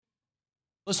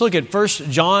Let's look at 1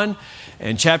 John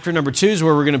and chapter number 2 is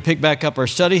where we're going to pick back up our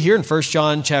study here in 1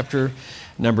 John chapter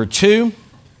number 2.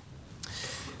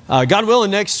 God willing,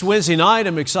 next Wednesday night,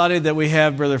 I'm excited that we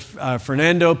have Brother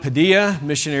Fernando Padilla,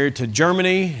 missionary to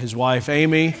Germany, his wife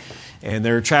Amy, and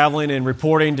they're traveling and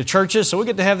reporting to churches. So we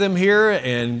get to have them here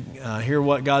and hear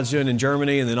what God's doing in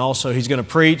Germany, and then also he's going to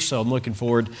preach, so I'm looking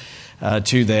forward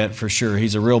to that for sure.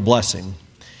 He's a real blessing.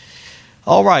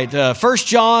 All right, 1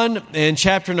 John and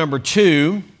chapter number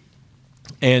 2,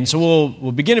 and so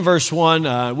we'll begin in verse 1.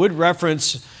 I would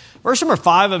reference verse number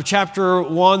 5 of chapter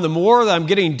 1. The more that I'm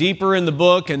getting deeper in the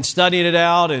book and studying it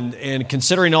out and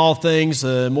considering all things,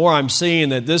 the more I'm seeing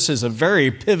that this is a very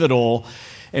pivotal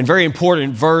and very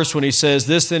important verse when he says,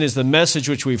 "This then is the message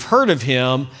which we've heard of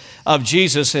him, of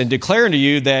Jesus, and declaring to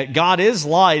you that God is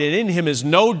light, and in him is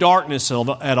no darkness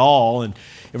at all." And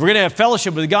if we're going to have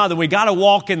fellowship with God, then we got to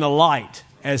walk in the light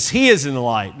as he is in the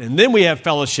light. And then we have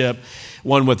fellowship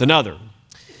one with another.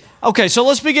 Okay, so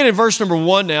let's begin in verse number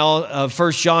 1 now of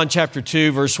 1 John chapter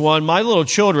 2, verse 1. "My little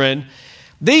children,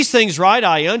 these things write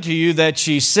I unto you, that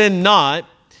ye sin not.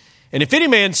 And if any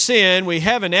man sin, we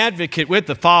have an advocate with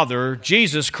the Father,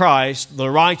 Jesus Christ, the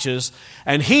righteous.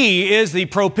 And he is the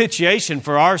propitiation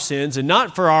for our sins, and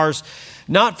not for ours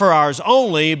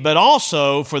only, but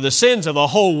also for the sins of the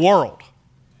whole world."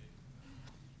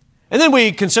 And then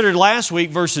we considered last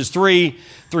week verses 3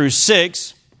 through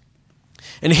 6.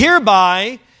 "And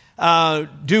hereby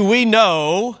do we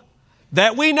know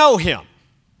that we know him,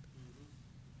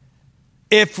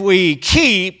 if we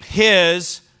keep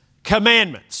his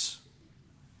commandments."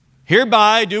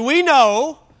 Hereby do we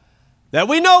know that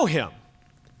we know him,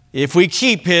 if we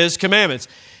keep his commandments.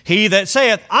 "He that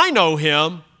saith, I know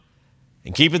him,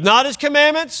 and keepeth not his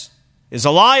commandments, is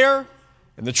a liar,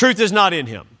 and the truth is not in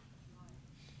him.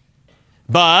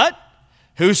 But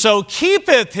whoso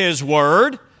keepeth his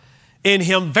word, in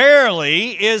him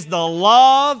verily is the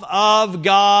love of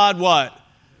God," what?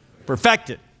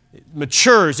 Perfected. It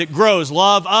matures, it grows.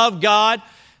 Love of God.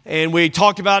 And we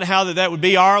talked about how that would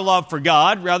be our love for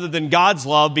God rather than God's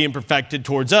love being perfected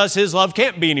towards us. His love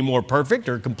can't be any more perfect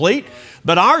or complete,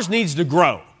 but ours needs to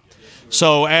grow.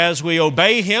 So as we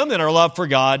obey him, then our love for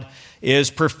God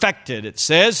is perfected. It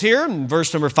says here in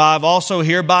verse number 5, "Also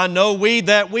hereby know we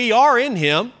that we are in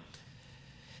him.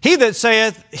 He that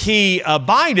saith he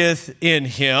abideth in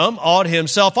him ought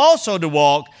himself also to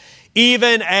walk,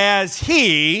 even as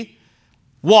he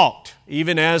walked,"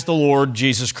 even as the Lord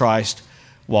Jesus Christ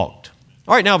walked.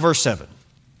 All right, now verse 7.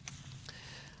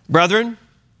 "Brethren,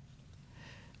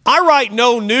 I write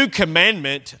no new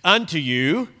commandment unto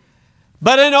you,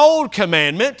 but an old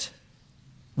commandment,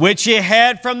 which ye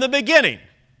had from the beginning.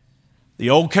 The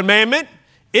old commandment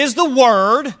is the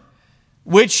word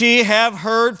which ye have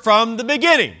heard from the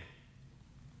beginning.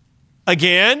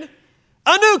 Again,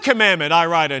 a new commandment I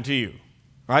write unto you."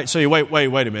 All right, so you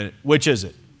wait a minute. Which is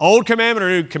it? Old commandment or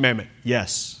new commandment?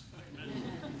 Yes.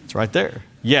 It's right there.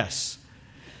 Yes.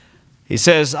 He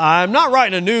says, I'm not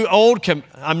writing a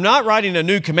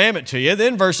new commandment to you.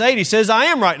 Then verse 8, he says, I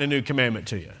am writing a new commandment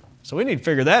to you. So we need to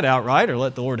figure that out, right? Or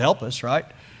let the Lord help us, right?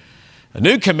 A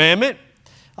new commandment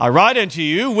I write unto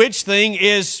you, which thing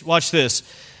is, watch this,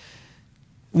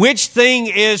 which thing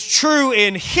is true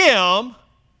in him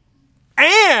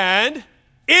and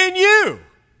in you.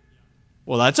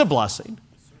 Well, that's a blessing.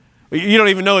 You don't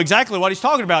even know exactly what he's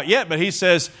talking about yet, but he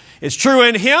says it's true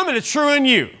in him and it's true in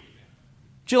you.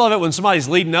 Do you love it when somebody's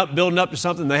building up to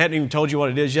something they hadn't even told you what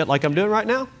it is yet, like I'm doing right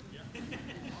now?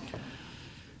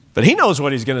 But he knows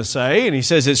what he's going to say, and he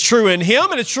says it's true in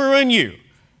him and it's true in you.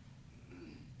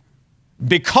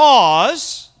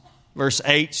 Because, verse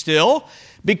 8 still,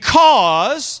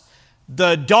 because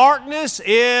the darkness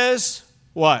is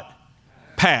what?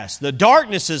 Past. The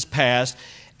darkness is past,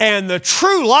 and the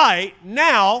true light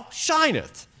now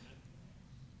shineth.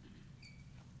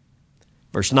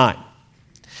 Verse 9.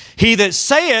 He that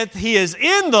saith he is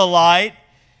in the light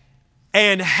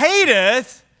and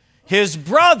hateth his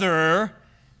brother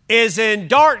is in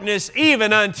darkness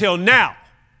even until now.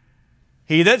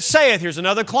 He that saith, here's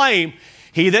another claim,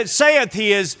 he that saith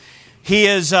he is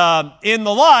in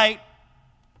the light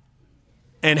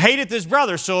and hateth his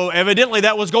brother. So evidently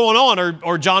that was going on,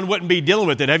 or John wouldn't be dealing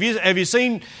with it. Have you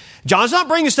seen? John's not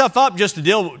bringing stuff up just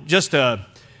to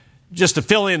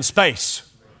fill in space.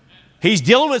 He's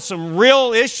dealing with some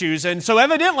real issues, and so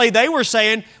evidently they were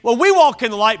saying, "Well, we walk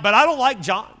in the light, but I don't like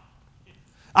John.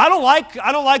 I don't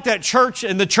like that church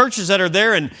and the churches that are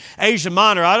there in Asia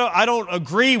Minor. I don't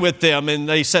agree with them," and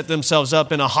they set themselves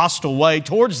up in a hostile way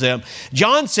towards them.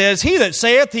 John says, "He that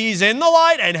saith he's in the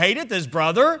light and hateth his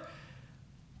brother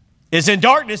is in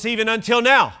darkness even until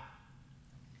now."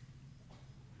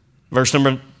 Verse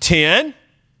number 10.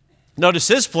 Notice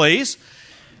this, please.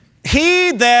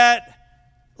 He that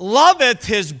loveth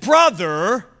his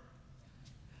brother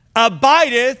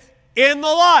abideth in the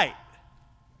light.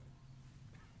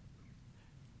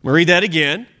 We'll read that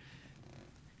again.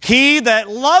 He that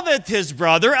loveth his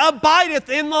brother abideth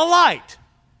in the light.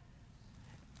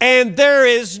 And there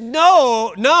is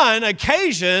none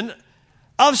occasion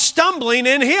of stumbling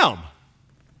in him.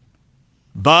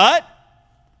 But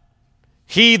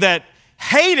he that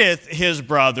hateth his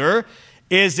brother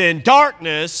is in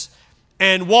darkness,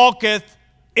 and walketh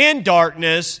in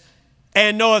darkness,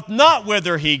 and knoweth not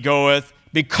whither he goeth,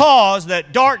 because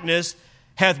that darkness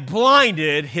hath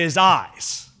blinded his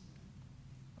eyes.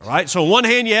 All right, so on one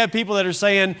hand you have people that are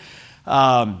saying,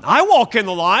 I walk in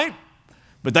the light,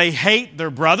 but they hate their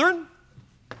brethren.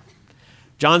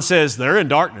 John says they're in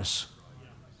darkness.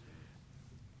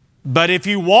 But if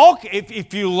you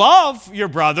love your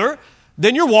brother,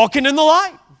 then you're walking in the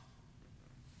light.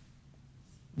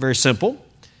 Very simple.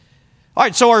 All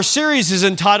right, so our series is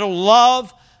entitled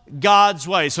Love God's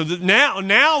Way. So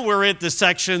now we're at the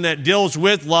section that deals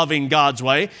with loving God's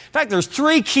way. In fact, there's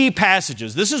 3 key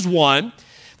passages. This is one.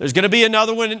 There's going to be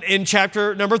another one in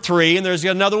chapter number 3, and there's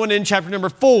another one in chapter number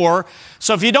 4.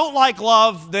 So if you don't like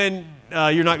love, then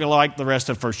you're not going to like the rest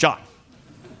of 1 John.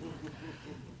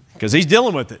 Because he's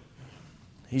dealing with it.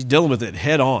 He's dealing with it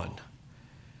head on.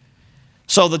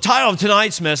 So the title of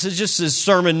tonight's message, this is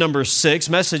sermon number 6,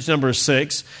 message number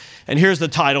 6. And here's the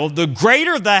title: The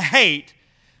greater the hate,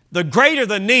 the greater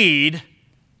the need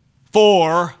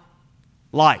for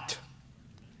light.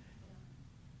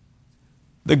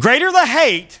 The greater the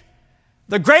hate,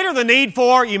 the greater the need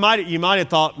for, you might have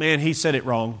thought, man, he said it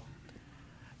wrong.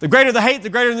 The greater the hate, the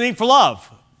greater the need for love.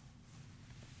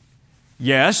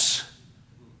 Yes,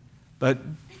 but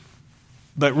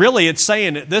really it's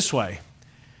saying it this way.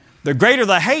 The greater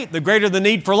the hate, the greater the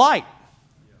need for light.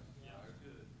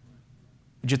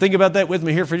 Would you think about that with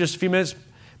me here for just a few minutes?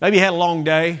 Maybe you had a long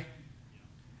day.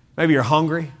 Maybe you're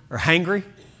hungry or hangry.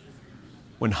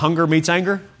 When hunger meets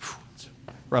anger, it's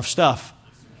rough stuff.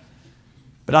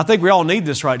 But I think we all need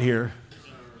this right here.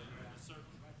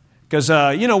 Because,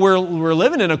 we're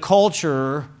living in a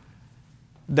culture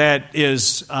that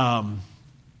is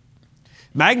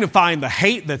magnifying the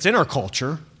hate that's in our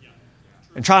culture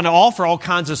and trying to offer all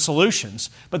kinds of solutions.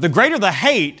 But the greater the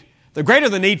hate, the greater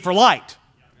the need for light.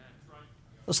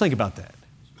 Let's think about that.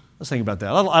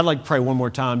 I'd like to pray one more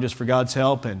time just for God's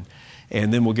help, and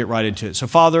then we'll get right into it. So,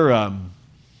 Father,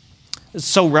 it's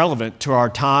so relevant to our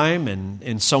time, and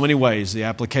in so many ways the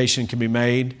application can be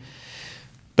made.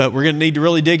 But we're going to need to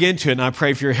really dig into it, and I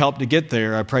pray for your help to get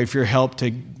there. I pray for your help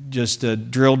to just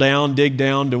drill down, dig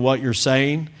down to what you're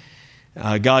saying.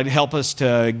 God, help us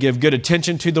to give good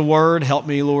attention to the Word. Help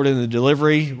me, Lord, in the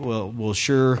delivery. We'll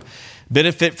sure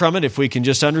benefit from it if we can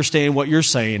just understand what you're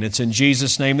saying. It's in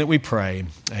Jesus' name that we pray.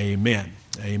 Amen.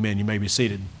 Amen. You may be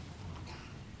seated.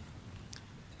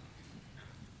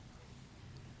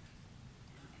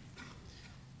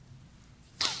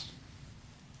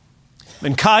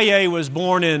 Mencaye was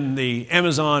born in the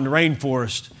Amazon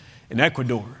rainforest in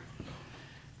Ecuador.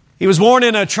 He was born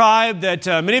in a tribe that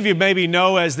many of you maybe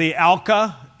know as the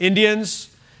Auca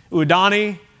Indians,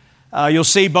 Udani. You'll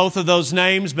see both of those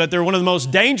names, but they're one of the most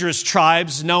dangerous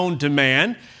tribes known to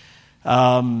man.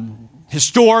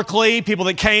 Historically, people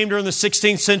that came during the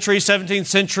 16th century, 17th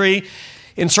century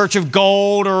in search of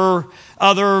gold or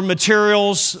other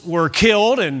materials were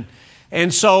killed.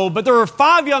 But there were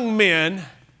 5 young men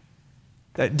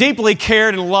that deeply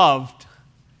cared and loved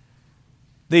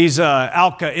these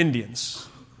Auca Indians.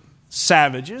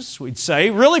 Savages, we'd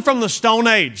say, really from the Stone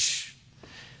Age.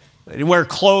 They didn't wear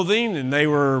clothing, and they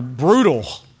were brutal,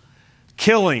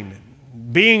 killing,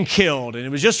 being killed. And it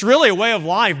was just really a way of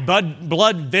life,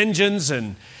 blood vengeance,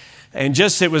 and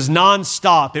just it was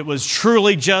nonstop. It was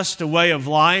truly just a way of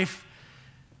life.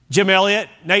 Jim Elliot,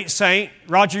 Nate Saint,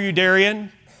 Roger Youderian,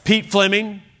 Pete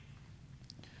Fleming,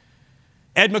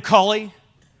 Ed McCully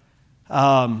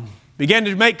began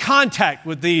to make contact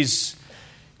with these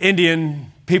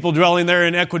Indian people dwelling there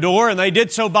in Ecuador, and they did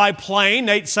so by plane.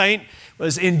 Nate Saint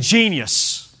was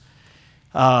ingenious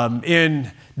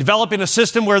in developing a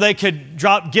system where they could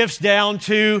drop gifts down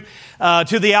to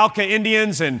the Auca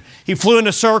Indians, and he flew in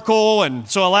a circle and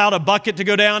so allowed a bucket to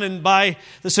go down, and by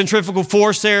the centrifugal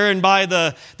force there and by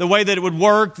the way that it would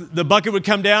work, the bucket would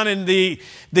come down, and the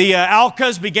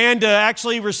Aucas began to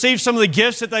actually receive some of the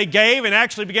gifts that they gave and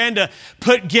actually began to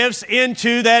put gifts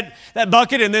into that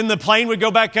bucket, and then the plane would go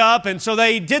back up. And so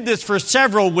they did this for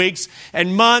several weeks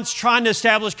and months trying to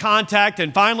establish contact,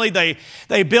 and finally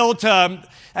they built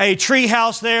tree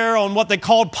house there on what they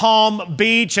called Palm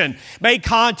Beach and made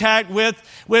contact with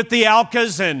the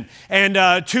Alkas,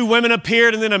 and two women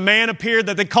appeared, and then a man appeared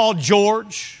that they called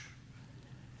George.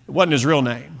 It wasn't his real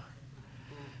name.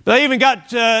 But they even got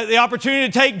the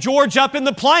opportunity to take George up in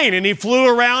the plane, and he flew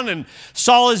around and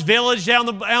saw his village down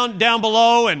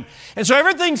below, and so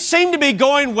everything seemed to be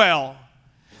going well.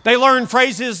 They learned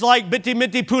phrases like "Biti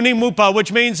miti puni mupa,"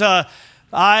 which means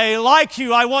 "I like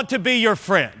you, I want to be your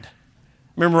friend."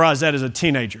 Memorized that as a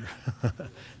teenager.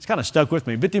 It's kind of stuck with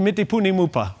me. "Biti miti puni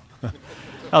mupa."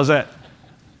 How's that?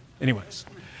 Anyways,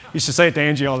 used to say it to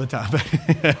Angie all the time.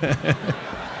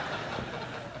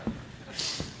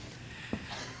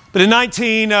 But in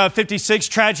 1956,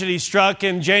 tragedy struck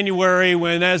in January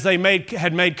when, as they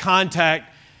had made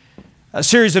contact, a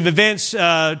series of events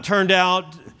turned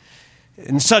out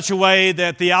in such a way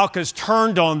that the Alkas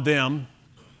turned on them.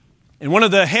 And one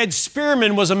of the head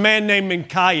spearmen was a man named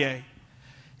Mincaye.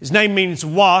 His name means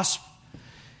wasp.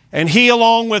 And he,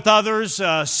 along with others,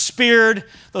 speared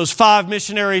those 5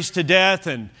 missionaries to death.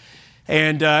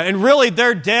 And really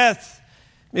their death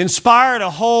inspired a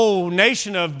whole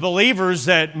nation of believers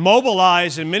that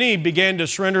mobilized, and many began to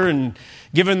surrender and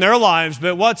give in their lives.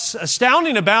 But what's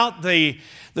astounding about the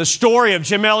story of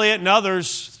Jim Elliot and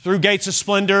others through Gates of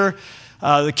Splendor,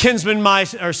 the Kinsman,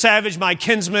 Savage, My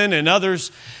Kinsman, and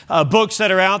others, books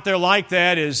that are out there like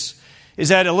that, is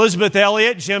that Elizabeth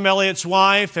Elliot, Jim Elliot's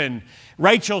wife, and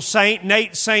Rachel Saint,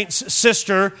 Nate Saint's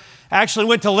sister, actually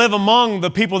went to live among the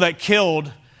people that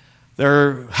killed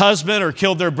their husband or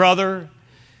killed their brother.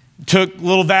 Took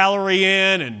little Valerie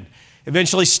in, and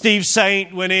eventually Steve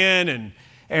Saint went in,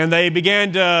 and they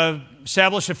began to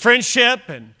establish a friendship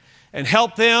and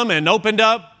help them, and opened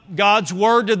up God's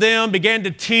Word to them, began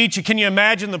to teach. Can you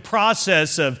imagine the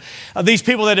process of these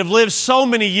people that have lived so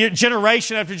many years,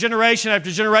 generation after generation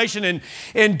after generation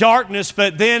in darkness?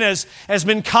 But then as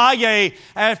Mincaye,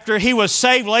 after he was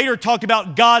saved, later talked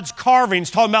about God's carvings,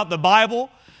 talking about the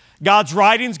Bible, God's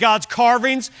writings, God's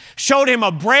carvings, showed him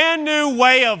a brand new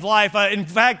way of life. In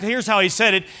fact, here's how he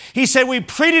said it. He said, we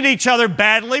treated each other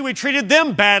badly, we treated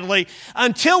them badly,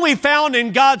 until we found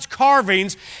in God's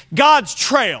carvings God's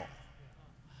trail,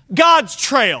 God's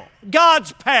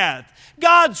path,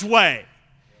 God's way.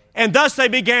 And thus they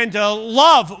began to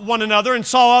love one another and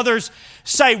saw others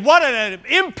say, what an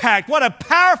impact, what a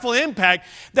powerful impact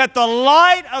that the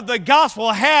light of the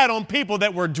gospel had on people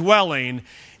that were dwelling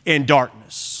in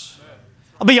darkness.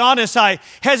 I'll be honest, I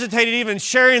hesitated even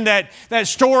sharing that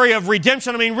story of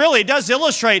redemption. I mean, really, it does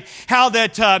illustrate how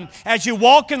that as you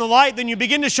walk in the light, then you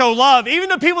begin to show love, even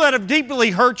to people that have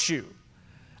deeply hurt you.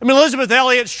 I mean, Elizabeth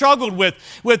Elliot struggled with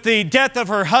the death of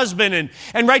her husband,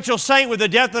 and Rachel Saint with the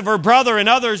death of her brother, and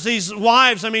others, these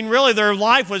wives. I mean, really, their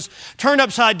life was turned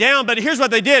upside down. But here's what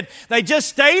they did. They just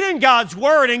stayed in God's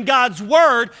Word, and God's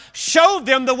Word showed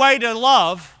them the way to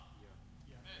love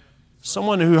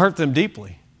someone who hurt them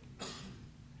deeply.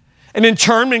 And in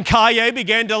turn, Mincaye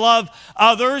began to love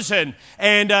others, and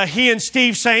he and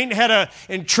Steve Saint had a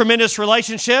tremendous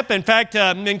relationship. In fact,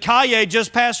 Mincaye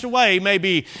just passed away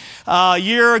maybe a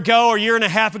year ago or a year and a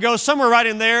half ago, somewhere right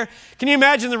in there. Can you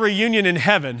imagine the reunion in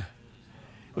heaven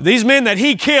with these men that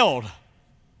he killed,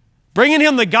 bringing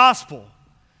him the gospel?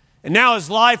 And now his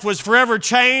life was forever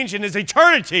changed, and his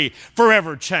eternity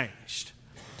forever changed.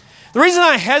 The reason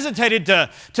I hesitated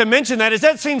to mention that is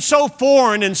that seems so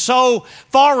foreign and so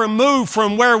far removed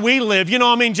from where we live. You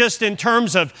know, I mean, just in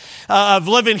terms of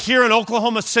living here in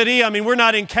Oklahoma City. I mean, we're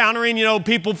not encountering,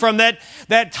 people from that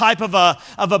type of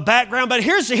a background. But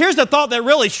here's the thought that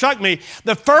really struck me.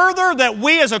 The further that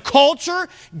we as a culture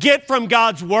get from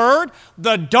God's Word,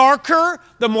 the darker,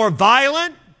 the more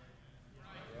violent.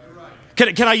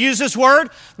 Can I use this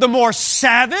word? The more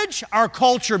savage our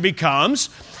culture becomes.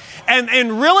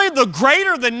 And really the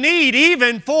greater the need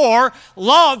even for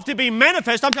love to be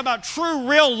manifest. I'm talking about true,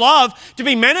 real love to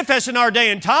be manifest in our day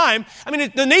and time. I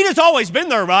mean, the need has always been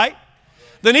there, right?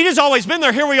 The need has always been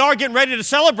there. Here we are getting ready to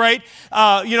celebrate,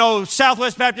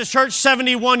 Southwest Baptist Church,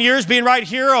 71 years being right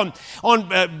here on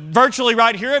virtually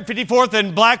right here at 54th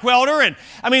and Blackwelder. And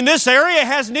I mean, this area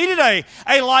has needed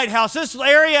a lighthouse. This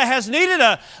area has needed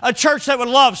a church that would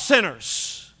love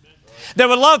sinners, that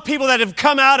would love people that have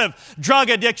come out of drug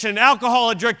addiction,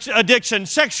 alcohol addiction,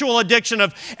 sexual addiction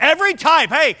of every type.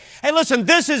 Hey, listen,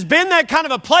 this has been that kind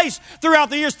of a place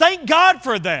throughout the years. Thank God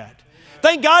for that.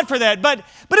 Thank God for that. But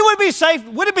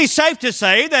would it be safe to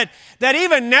say that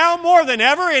even now more than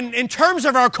ever in terms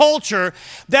of our culture,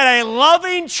 that a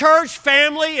loving church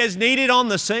family is needed on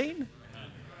the scene?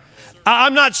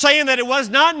 I'm not saying that it was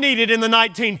not needed in the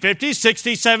 1950s,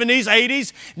 60s, 70s,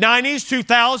 80s, 90s,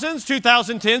 2000s,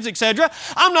 2010s, etc.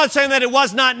 I'm not saying that it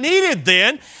was not needed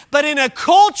then, but in a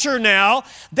culture now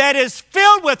that is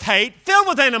filled with hate, filled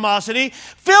with animosity,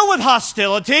 filled with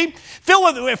hostility,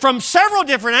 filled with from several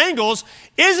different angles,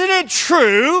 isn't it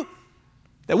true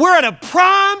that we're at a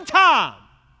prime time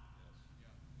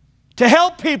to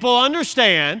help people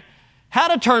understand how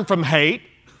to turn from hate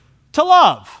to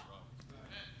love?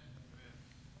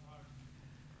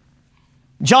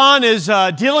 John is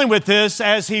dealing with this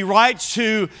as he writes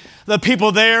to the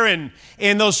people there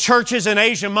in those churches in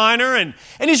Asia Minor, and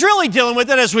he's really dealing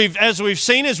with it as we've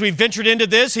seen, as we've ventured into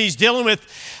this. He's dealing with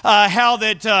how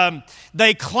that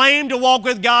they claim to walk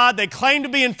with God, they claim to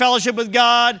be in fellowship with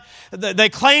God, they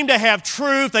claim to have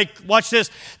truth. Watch this.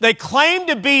 They claim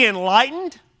to be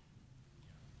enlightened,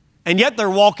 and yet they're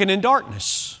walking in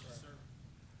darkness.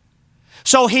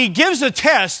 So he gives a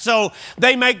test. So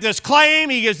they make this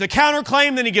claim, he gives the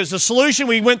counterclaim, then he gives the solution.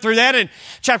 We went through that in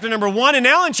chapter number 1. And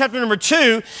now in chapter number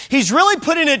 2, he's really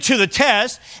putting it to the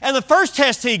test. And the first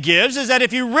test he gives is that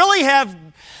if you really have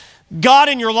God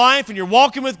in your life and you're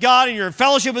walking with God and you're in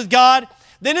fellowship with God,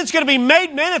 then it's going to be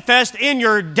made manifest in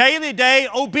your day-to-day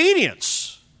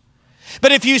obedience.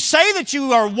 But if you say that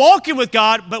you are walking with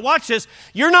God, but watch this,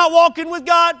 you're not walking with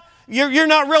God, you're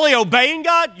not really obeying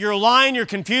God, you're lying, you're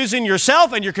confusing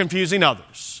yourself, and you're confusing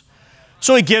others.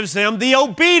 So he gives them the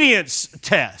obedience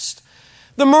test,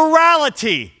 the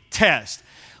morality test.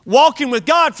 Walking with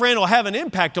God, friend, will have an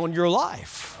impact on your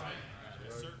life.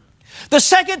 The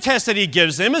second test that he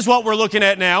gives them is what we're looking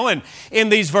at now and in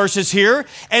these verses here.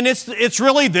 And it's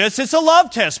really this. It's a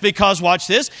love test because, watch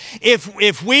this,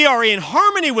 if we are in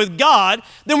harmony with God,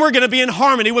 then we're going to be in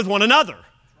harmony with one another.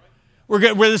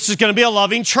 This is going to be a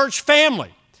loving church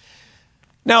family.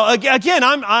 Now, again,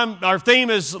 our theme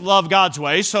is love God's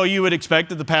way, so you would expect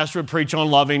that the pastor would preach on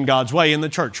loving God's way in the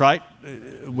church, right?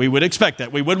 We would expect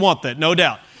that. We would want that, no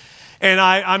doubt. And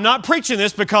I'm not preaching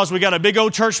this because we got a big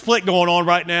old church split going on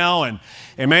right now, and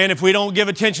man, if we don't give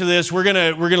attention to this, we're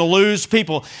gonna lose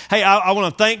people. Hey, I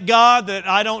want to thank God that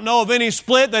I don't know of any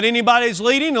split that anybody's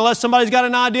leading unless somebody's got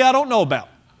an idea I don't know about.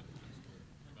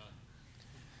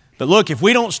 But look, if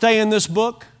we don't stay in this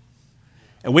book,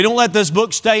 and we don't let this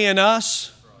book stay in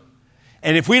us,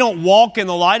 and if we don't walk in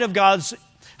the light of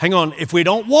if we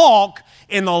don't walk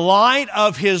in the light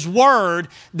of His Word,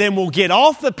 then we'll get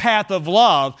off the path of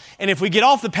love. And if we get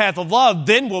off the path of love,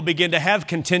 then we'll begin to have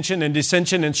contention and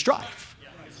dissension and strife.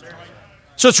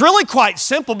 So it's really quite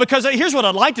simple, because here's what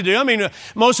I'd like to do. I mean,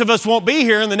 most of us won't be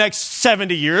here in the next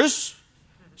 70 years.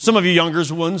 Some of you younger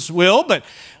ones will, but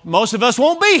most of us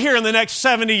won't be here in the next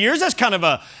 70 years. That's kind of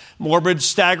a morbid,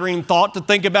 staggering thought to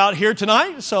think about here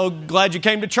tonight. So glad you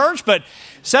came to church, but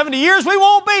 70 years we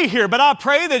won't be here. But I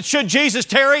pray that should Jesus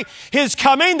tarry His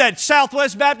coming, that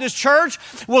Southwest Baptist Church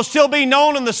will still be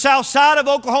known on the south side of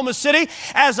Oklahoma City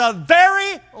as a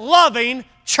very loving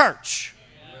church.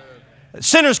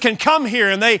 Sinners can come here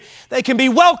and they can be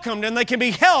welcomed and they can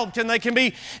be helped and they can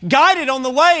be guided on the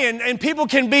way, and people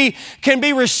can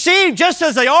be received just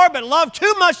as they are, but love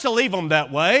too much to leave them that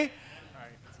way.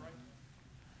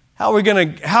 How are we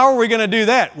going to do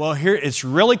that? Well, here it's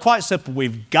really quite simple.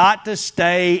 We've got to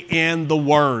stay in the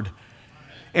Word,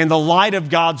 in the light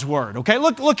of God's Word. Okay,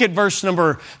 look at verse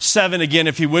number 7 again,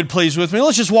 if you would, please, with me.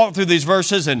 Let's just walk through these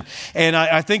verses, and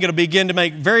I think it'll begin to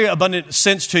make very abundant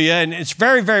sense to you, and it's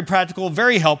very, very practical,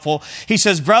 very helpful. He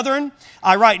says, "Brethren,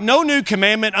 I write no new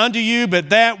commandment unto you,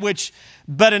 but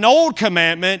an old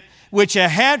commandment which I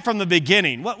had from the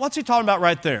beginning." What's he talking about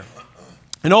right there?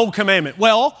 An old commandment.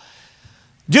 Well,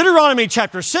 Deuteronomy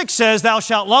chapter 6 says, "Thou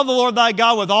shalt love the Lord thy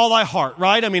God with all thy heart,"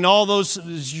 right? I mean, all those,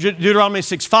 Deuteronomy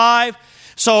 6:5.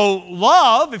 So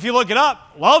love, if you look it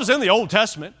up, love's in the Old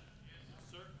Testament.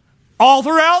 All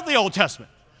throughout the Old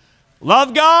Testament.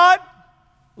 Love God,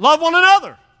 love one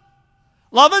another.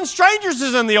 Loving strangers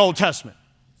is in the Old Testament.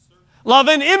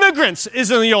 Loving immigrants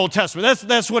is in the Old Testament.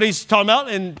 That's what he's talking about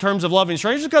in terms of loving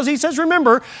strangers, because he says,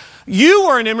 remember, you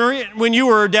were an immigrant when you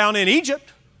were down in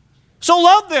Egypt. So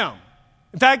love them.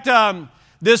 In fact,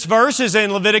 this verse is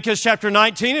in Leviticus chapter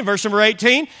 19 and verse number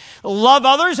 18. Love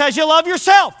others as you love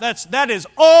yourself. That is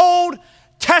Old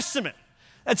Testament.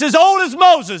 That's as old as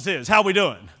Moses is. How we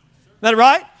doing? Is that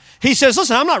right? He says,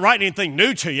 listen, I'm not writing anything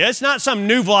new to you. It's not some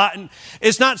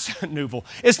it's not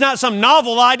some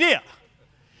novel idea.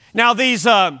 Now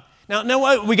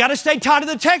Now, we got to stay tied to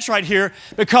the text right here,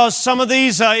 because some of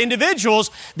these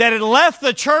individuals that had left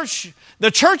the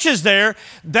churches there,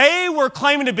 they were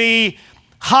claiming to be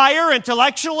higher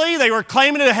intellectually. They were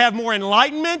claiming to have more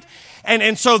enlightenment.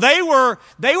 And so they were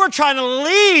trying to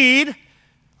lead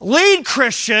lead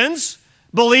Christians,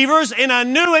 believers, in a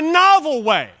new and novel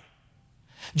way.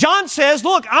 John says,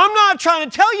 look, I'm not trying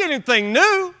to tell you anything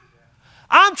new.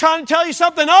 I'm trying to tell you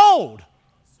something old.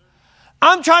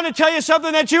 I'm trying to tell you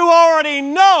something that you already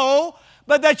know,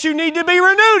 but that you need to be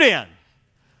renewed in.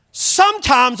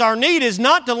 Sometimes our need is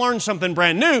not to learn something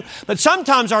brand new, but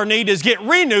sometimes our need is get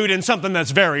renewed in something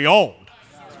that's very old.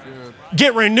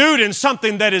 Get renewed in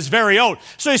something that is very old.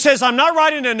 So he says, I'm not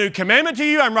writing a new commandment to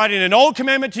you. I'm writing an old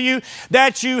commandment to you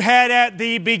that you had at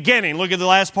the beginning. Look at the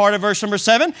last part of verse number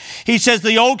 7. He says,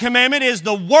 the old commandment is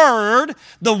the word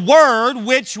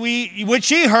which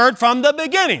ye heard from the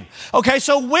beginning. Okay,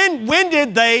 so when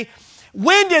did they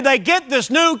get this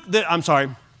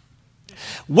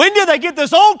when did they get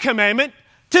this old commandment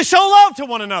to show love to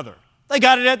one another? They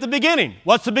got it at the beginning.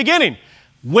 What's the beginning?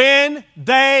 When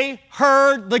they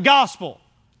heard the gospel.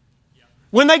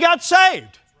 When they got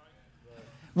saved.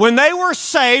 When they were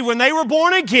saved, when they were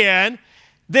born again,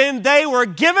 then they were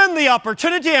given the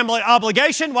opportunity and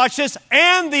obligation, watch this,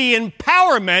 and the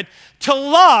empowerment to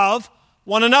love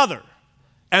one another.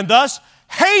 And thus,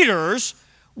 haters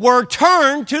were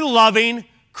turned to loving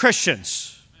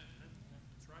Christians.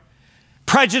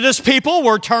 Prejudiced people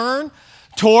were turned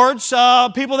towards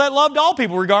people that loved all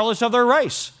people, regardless of their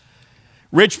race.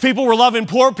 Rich people were loving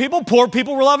poor people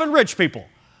were loving rich people,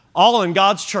 all in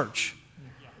God's church.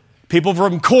 People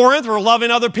from Corinth were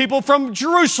loving other people from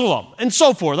Jerusalem, and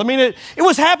so forth. I mean, it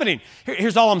was happening.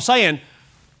 Here's all I'm saying.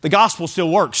 The gospel still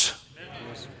works.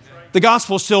 The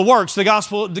gospel still works. The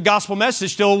gospel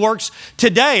message still works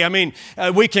today. I mean,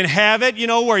 we can have it,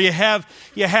 where you have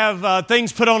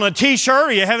things put on a T-shirt,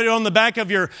 or you have it on the back of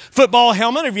your football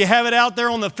helmet, or if you have it out there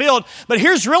on the field. But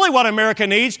here's really what America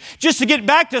needs, just to get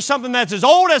back to something that's as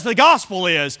old as the gospel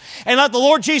is, and let the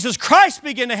Lord Jesus Christ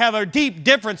begin to have a deep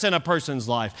difference in a person's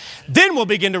life. Then we'll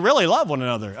begin to really love one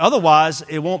another. Otherwise,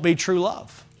 it won't be true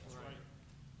love.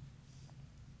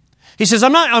 He says,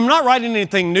 I'm not writing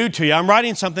anything new to you. I'm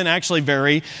writing something actually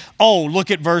very old.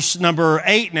 Look at verse number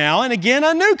 8 now. And again,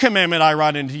 a new commandment I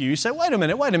write unto you. You say, wait a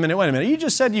minute. You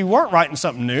just said you weren't writing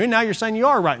something new. And now you're saying you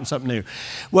are writing something new.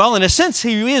 Well, in a sense,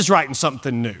 he is writing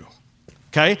something new.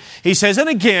 Okay? He says, and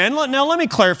again, now let me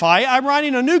clarify. I'm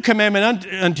writing a new commandment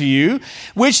unto you,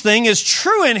 which thing is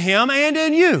true in him and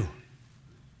in you.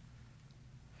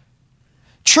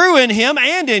 True in him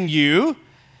and in you.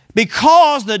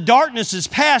 Because the darkness is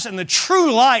past and the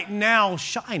true light now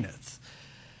shineth.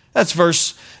 That's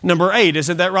verse number 8.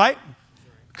 Isn't that right?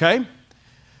 Okay.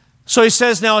 So he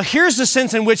says, now here's the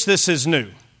sense in which this is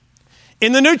new.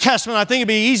 In the New Testament, I think it'd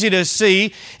be easy to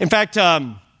see. In fact,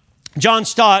 John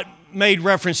Stott made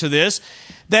reference to this,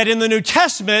 that in the New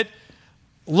Testament,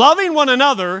 loving one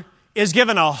another is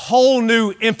given a whole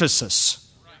new emphasis.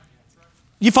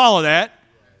 You follow that?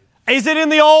 Is it in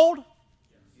the Old?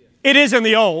 It is in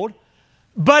the Old,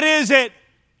 but is it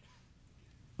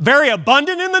very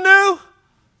abundant in the New?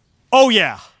 Oh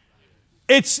yeah.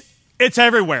 It's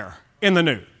everywhere in the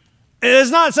New. It's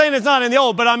not saying it's not in the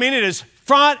Old, but I mean it is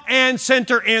front and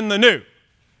center in the New.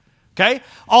 Okay?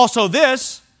 Also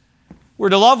this, we're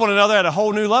to love one another at a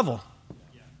whole new level.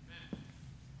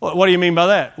 What do you mean by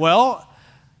that? Well,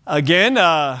 again,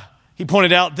 he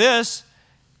pointed out this.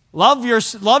 Love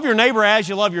your neighbor as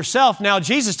you love yourself. Now,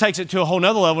 Jesus takes it to a whole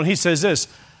nother level, and he says this,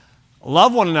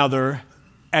 love one another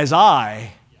as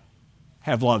I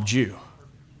have loved you.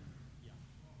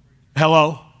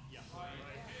 Hello?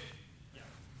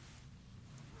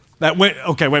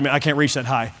 Okay, wait a minute, I can't reach that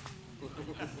high.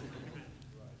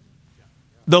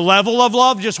 The level of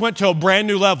love just went to a brand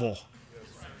new level.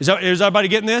 Is everybody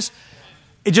getting this?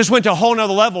 It just went to a whole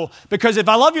nother level, because if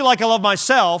I love you like I love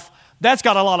myself, that's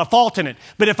got a lot of fault in it.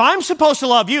 But if I'm supposed to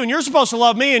love you and you're supposed to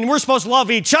love me and we're supposed to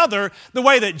love each other the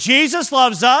way that Jesus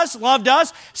loved us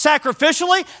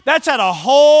sacrificially, that's at a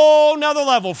whole nother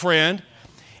level, friend.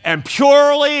 And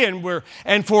purely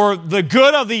and for the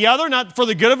good of the other, not for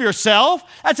the good of yourself,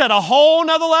 that's at a whole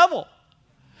nother level.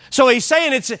 So he's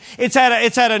saying it's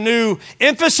at a new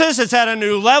emphasis, it's at a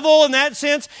new level in that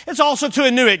sense. It's also to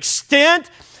a new extent.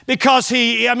 Because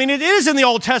it is in the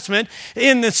Old Testament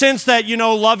in the sense that,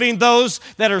 loving those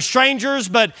that are strangers.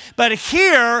 But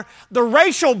here, the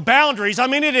racial boundaries,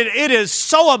 it is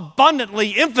so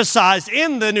abundantly emphasized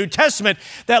in the New Testament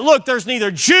that, look, there's neither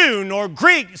Jew nor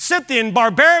Greek, Scythian,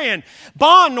 barbarian,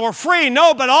 bond nor free.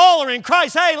 No, but all are in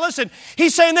Christ. Hey, listen,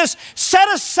 he's saying this, set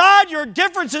aside your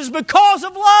differences because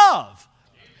of love.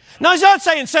 Now, he's not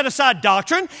saying set aside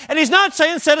doctrine, and he's not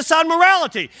saying set aside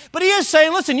morality. But he is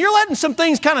saying, listen, you're letting some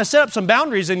things kind of set up some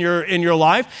boundaries in your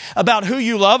life about who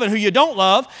you love and who you don't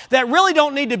love that really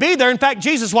don't need to be there. In fact,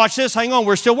 Jesus, watch this, hang on,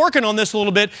 we're still working on this a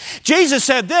little bit. Jesus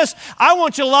said this, I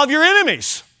want you to love your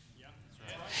enemies.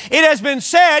 It has been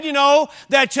said,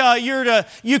 that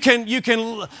you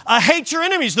can hate your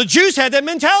enemies. The Jews had that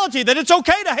mentality that it's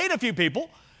okay to hate a few people.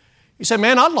 You say,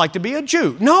 man, I'd like to be a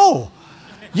Jew. No.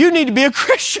 You need to be a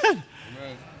Christian.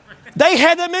 They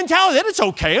had that mentality that it's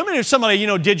okay. I mean, if somebody,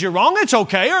 did you wrong, it's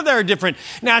okay. Or they're a different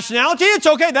nationality, it's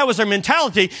okay. That was their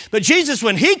mentality. But Jesus,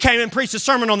 when he came and preached the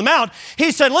Sermon on the Mount,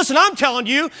 he said, listen, I'm telling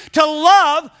you to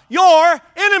love your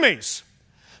enemies.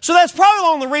 So that's probably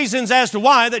one of the reasons as to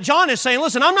why that John is saying,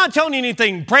 listen, I'm not telling you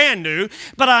anything brand new,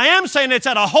 but I am saying it's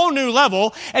at a whole new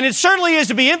level, and it certainly is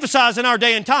to be emphasized in our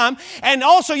day and time. And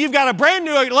also you've got a brand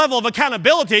new level of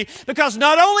accountability, because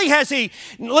not only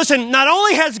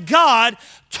has God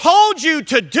told you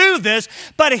to do this,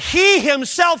 but he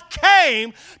himself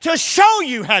came to show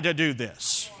you how to do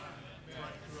this.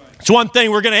 It's one thing,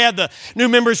 we're going to have the new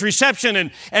members reception,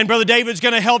 and Brother David's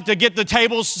going to help to get the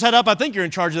tables set up. I think you're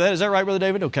in charge of that. Is that right, Brother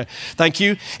David? Okay, thank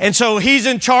you. And so he's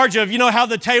in charge of, how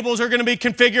the tables are going to be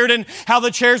configured and how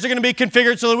the chairs are going to be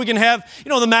configured so that we can have,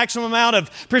 the maximum amount of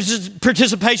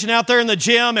participation out there in the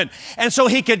gym. And so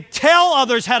he could tell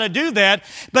others how to do that,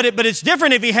 but it's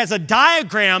different if he has a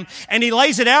diagram and he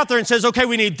lays it out there and says, okay,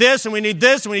 we need this and we need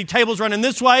this and we need tables running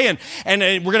this way and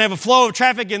we're going to have a flow of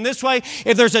traffic in this way.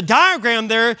 If there's a diagram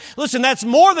there, listen, that's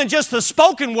more than just the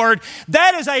spoken word.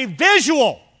 That is a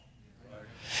visual.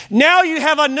 Now you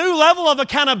have a new level of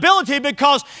accountability,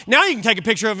 because now you can take a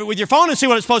picture of it with your phone and see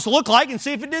what it's supposed to look like and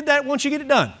see if it did that once you get it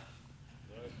done.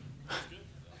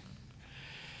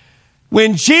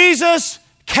 When Jesus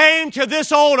came to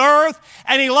this old earth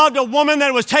and he loved a woman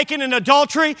that was taken in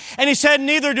adultery, and he said,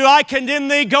 neither do I condemn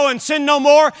thee, go and sin no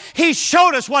more. He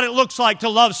showed us what it looks like to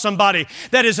love somebody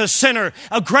that is a sinner,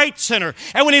 a great sinner.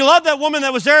 And when he loved that woman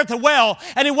that was there at the well,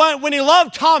 and when he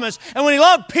loved Thomas, and when he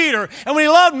loved Peter, and when he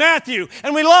loved Matthew,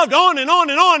 and we loved on and on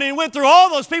and on, and he went through all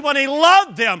those people and he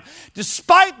loved them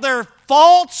despite their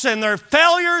faults and their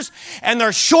failures and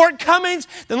their shortcomings,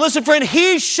 then listen, friend,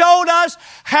 he showed us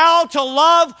how to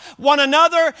love one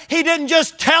another. He didn't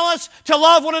just tell us to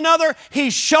love one another. He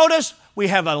showed us we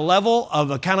have a level of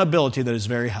accountability that is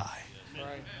very high.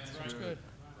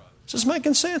 Is this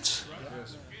making sense?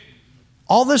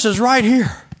 All this is right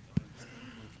here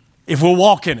if we'll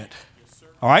walk in it.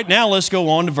 All right, now let's go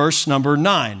on to verse number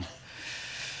 9.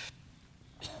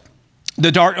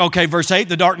 Verse 8,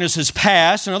 the darkness is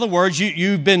past. In other words,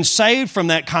 you've been saved from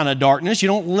that kind of darkness. You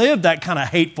don't live that kind of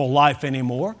hateful life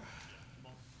anymore.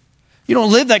 You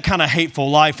don't live that kind of hateful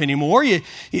life anymore.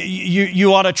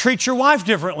 You ought to treat your wife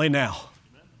differently now.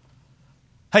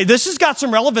 Hey, this has got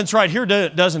some relevance right here,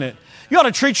 doesn't it? You ought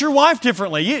to treat your wife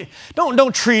differently. You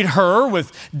don't treat her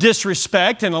with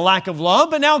disrespect and a lack of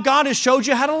love, but now God has showed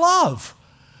you how to love.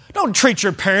 Don't treat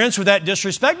your parents with that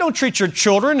disrespect. Don't treat your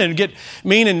children and get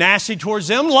mean and nasty towards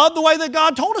them. Love the way that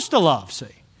God told us to love, see.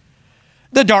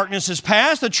 The darkness is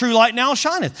past, the true light now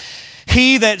shineth.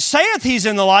 He that saith he's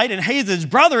in the light and hateth his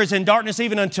brother is in darkness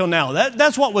even until now.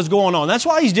 That's what was going on. That's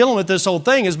why he's dealing with this whole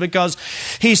thing, is because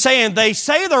he's saying they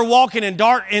say they're walking in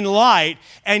light,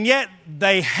 and yet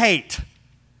they hate.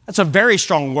 That's a very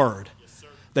strong word.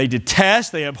 They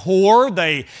detest, they abhor,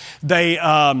 they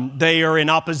are in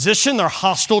opposition, they're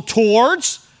hostile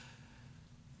towards.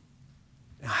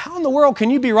 Now, how in the world can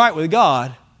you be right with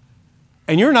God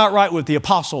and you're not right with the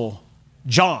Apostle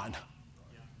John?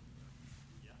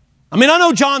 I mean, I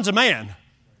know John's a man,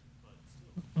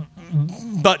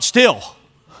 but still.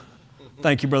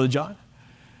 Thank you, Brother John.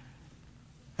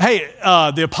 Hey,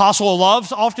 the Apostle of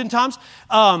Love oftentimes.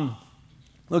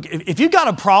 Look, if you got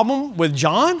a problem with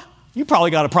John, you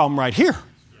probably got a problem right here.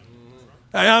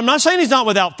 I'm not saying he's not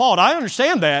without fault. I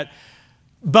understand that.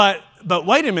 But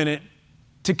wait a minute.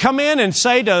 To come in and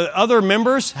say to other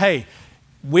members, hey,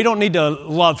 we don't need to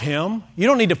love him. You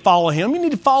don't need to follow him. You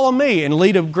need to follow me and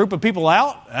lead a group of people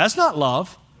out. That's not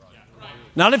love.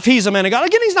 Not if he's a man of God.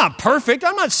 Again, he's not perfect.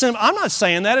 I'm not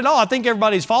saying that at all. I think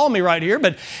everybody's following me right here,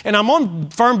 and I'm on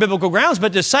firm biblical grounds.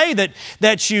 But to say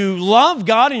that you love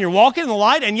God and you're walking in the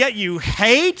light, and yet you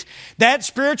hate that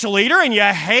spiritual leader and you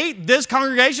hate this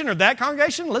congregation or that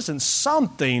congregation, listen,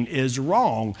 something is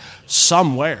wrong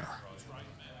somewhere.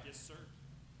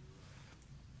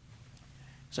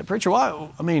 Say, preacher, why?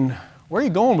 I mean, where are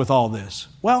you going with all this?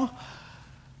 Well,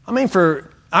 I mean,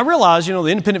 I realize, the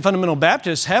independent fundamental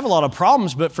Baptists have a lot of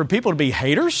problems, but for people to be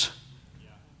haters,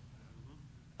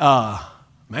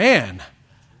 man,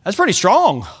 that's pretty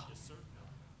strong.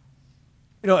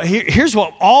 Here's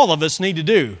what all of us need to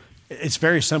do. It's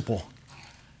very simple.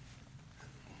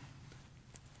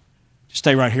 Just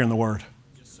stay right here in the Word.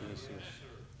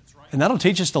 And that'll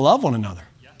teach us to love one another.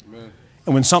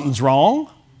 And when something's wrong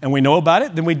and we know about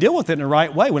it, then we deal with it in the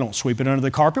right way. We don't sweep it under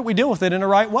the carpet. We deal with it in the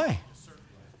right way.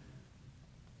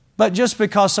 But just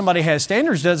because somebody has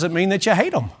standards doesn't mean that you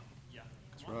hate them.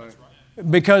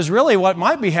 Because really what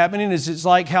might be happening is it's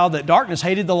like how the darkness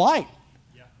hated the light.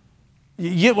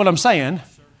 You get what I'm saying?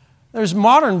 There's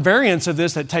modern variants of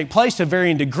this that take place to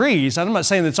varying degrees. I'm not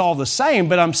saying it's all the same,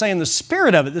 but I'm saying the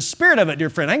spirit of it, dear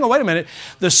friend. Hang on, wait a minute.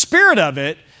 The spirit of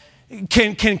it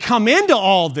can come into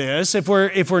all this if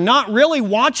we're not really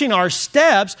watching our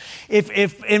steps.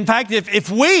 In fact,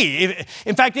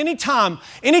 anytime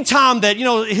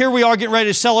that, here we are getting ready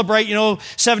to celebrate,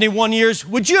 71 years.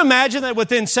 Would you imagine that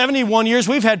within 71 years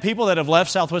we've had people that have left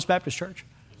Southwest Baptist Church?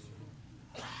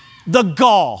 The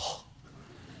gall,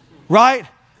 right?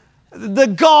 The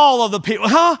gall of the people,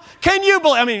 huh? Can you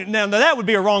believe? Now that would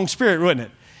be a wrong spirit, wouldn't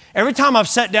it? Every time I've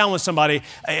sat down with somebody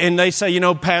and they say,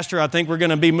 Pastor, I think we're going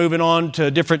to be moving on to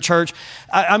a different church.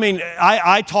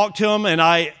 I talk to them and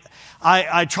I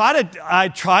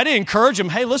try to encourage them.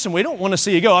 Hey, listen, we don't want to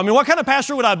see you go. What kind of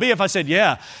pastor would I be if I said,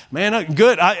 yeah, man,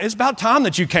 good. It's about time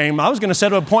that you came. I was going to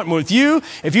set up an appointment with you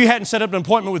if you hadn't set up an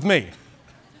appointment with me.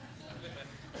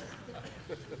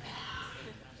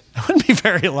 That wouldn't be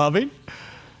very loving.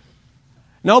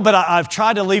 No, but I've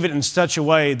tried to leave it in such a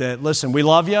way that, listen, we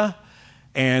love you.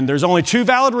 And there's only two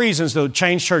valid reasons to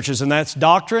change churches, and that's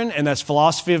doctrine and that's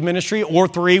philosophy of ministry, or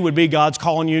three would be God's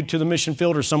calling you to the mission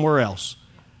field or somewhere else.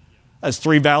 That's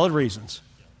three valid reasons.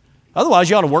 Otherwise,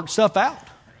 you ought to work stuff out.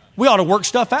 We ought to work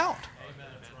stuff out.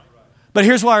 But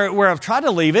here's where I've tried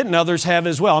to leave it, and others have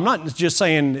as well. I'm not just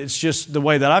saying it's just the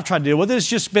way that I've tried to deal with it. It's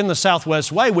just been the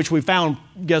Southwest way, which we found,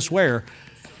 guess where?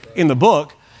 In the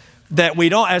book, that we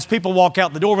don't, as people walk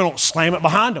out the door, we don't slam it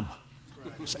behind them.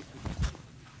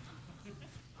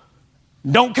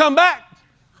 Don't come back.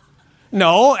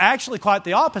 No, actually quite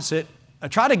the opposite. I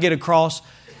try to get across,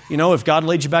 if God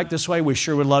leads you back this way, we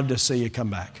sure would love to see you come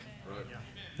back.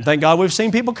 And thank God we've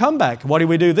seen people come back. What do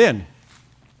we do then?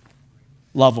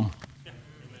 Love them.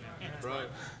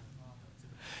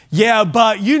 Yeah,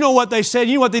 but you know what they said,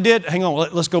 you know what they did? Hang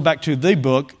on, let's go back to the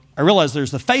book. I realize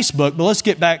there's the Facebook, but let's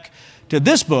get back to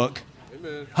this book.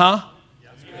 Huh?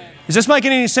 Is this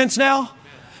making any sense now?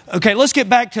 Okay, let's get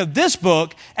back to this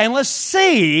book and let's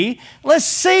see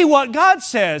what God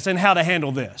says and how to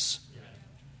handle this.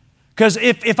 Because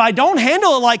if I don't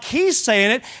handle it like He's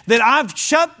saying it, then I've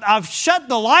shut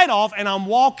the light off and I'm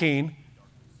walking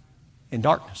in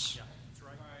darkness.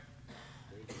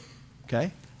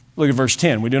 Okay, look at verse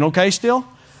 10. We doing okay still?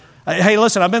 Hey,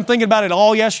 listen, I've been thinking about it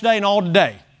all yesterday and all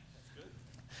today.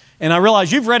 And I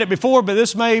realize you've read it before, but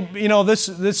this may, this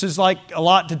is like a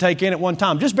lot to take in at one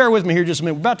time. Just bear with me here just a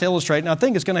minute. We're about to illustrate, and I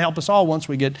think it's going to help us all once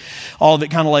we get all of it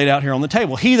kind of laid out here on the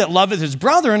table. He that loveth his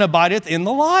brother and abideth in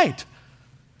the light,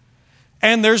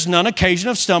 and there's none occasion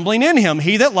of stumbling in him.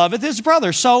 He that loveth his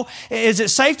brother. So is it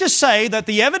safe to say that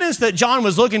the evidence that John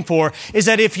was looking for is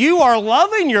that if you are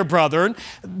loving your brethren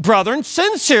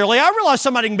sincerely, I realize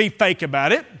somebody can be fake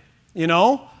about it,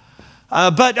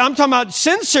 but I'm talking about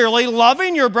sincerely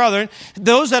loving your brethren,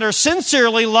 those that are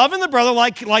sincerely loving the brother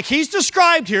like he's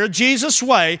described here, Jesus'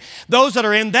 way, those that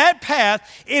are in that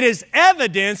path, it is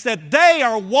evidence that they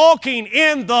are walking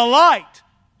in the light.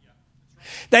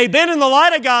 They've been in the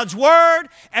light of God's Word,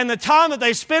 and the time that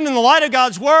they spend in the light of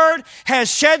God's Word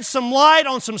has shed some light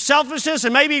on some selfishness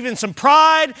and maybe even some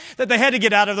pride that they had to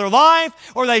get out of their life,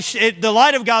 or the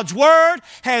light of God's Word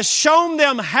has shown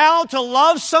them how to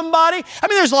love somebody.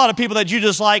 There's a lot of people that you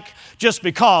just like just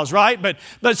because, right? But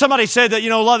somebody said that,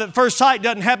 love at first sight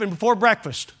doesn't happen before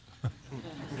breakfast.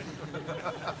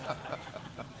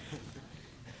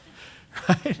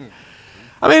 Right?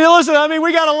 Listen,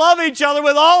 we got to love each other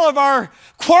with all of our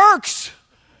quirks.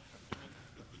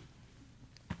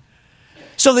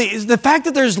 So the fact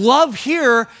that there's love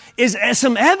here is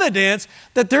some evidence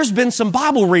that there's been some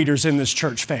Bible readers in this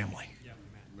church family.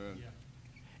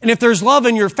 And if there's love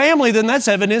in your family, then that's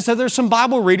evidence that there's some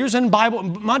Bible readers and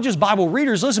not just Bible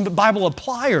readers, but Bible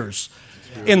appliers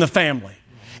in the family.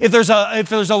 If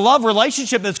there's a love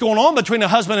relationship that's going on between a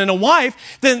husband and a wife,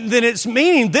 then it's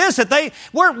meaning this, that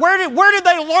where did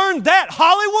they learn that?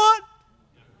 Hollywood?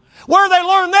 Where did they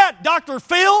learn that? Dr.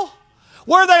 Phil?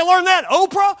 Where did they learn that?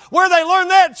 Oprah? Where did they learn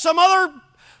that? Some other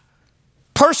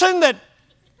person that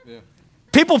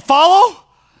people follow?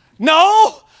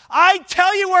 No. I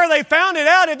tell you where they found it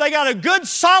out. If they got a good,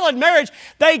 solid marriage,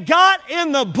 they got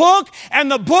in the book,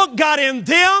 and the book got in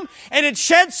them, and it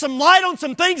shed some light on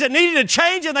some things that needed to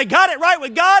change, and they got it right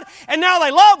with God, and now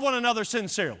they love one another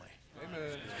sincerely.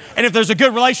 Amen. And if there's a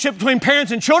good relationship between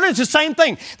parents and children, it's the same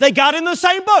thing. They got in the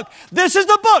same book. This is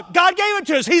the book. God gave it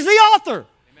to us. He's the author.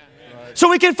 So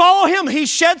we can follow him. He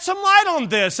shed some light on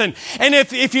this. And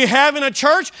if you have in a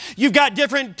church, you've got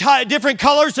different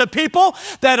colors of people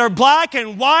that are black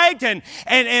and white and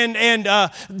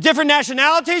different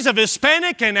nationalities of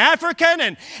Hispanic and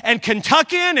African and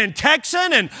Kentuckian and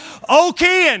Texan and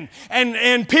Okie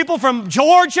and people from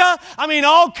Georgia. I mean,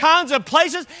 all kinds of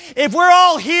places. If we're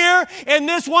all here in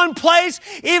this one place,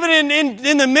 even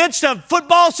in the midst of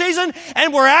football season,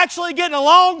 and we're actually getting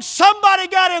along, somebody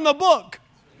got in the book.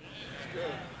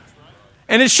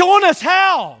 And it's showing us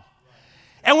how.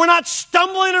 And we're not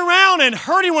stumbling around and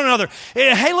hurting one another.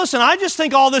 Hey, listen, I just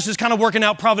think all this is kind of working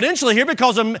out providentially here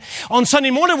because on Sunday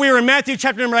morning we were in Matthew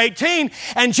chapter number 18,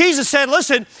 and Jesus said,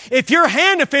 listen, if your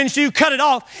hand offends you, cut it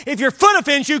off. If your foot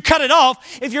offends you, cut it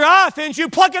off. If your eye offends you,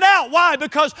 pluck it out. Why?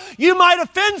 Because you might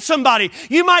offend somebody.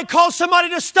 You might cause somebody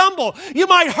to stumble. You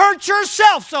might hurt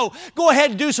yourself. So go ahead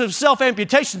and do some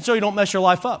self-amputation so you don't mess your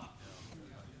life up.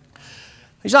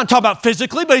 He's not talking about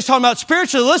physically, but he's talking about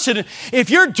spiritually. Listen, if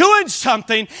you're doing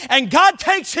something and God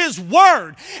takes his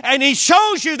word and he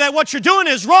shows you that what you're doing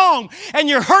is wrong and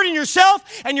you're hurting yourself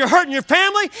and you're hurting your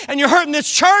family and you're hurting this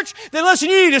church, then listen,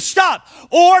 you need to stop.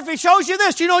 Or if he shows you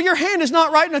this, your hand is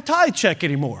not writing a tithe check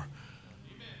anymore.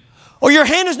 Or your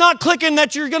hand is not clicking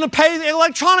that you're going to pay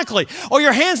electronically. Or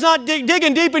your hand's not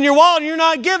digging deep in your wallet and you're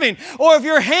not giving. Or if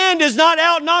your hand is not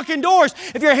out knocking doors.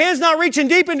 If your hand's not reaching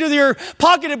deep into your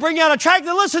pocket to bring out a tract,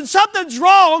 then listen, something's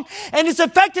wrong and it's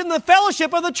affecting the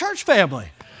fellowship of the church family.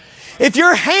 If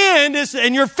your hand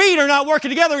and your feet are not working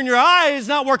together and your eye is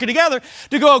not working together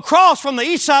to go across from the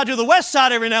east side to the west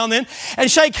side every now and then and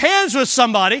shake hands with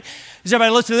somebody, does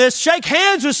everybody listen to this? Shake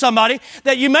hands with somebody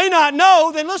that you may not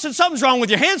know, then listen, something's wrong with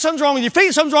your hands, something's wrong with your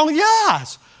feet, something's wrong with your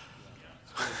eyes.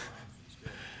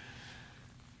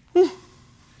 Is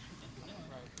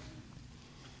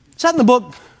that in the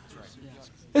book?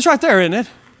 It's right there, isn't it?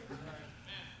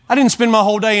 I didn't spend my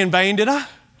whole day in vain, did I?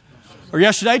 Or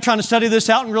yesterday trying to study this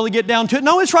out and really get down to it.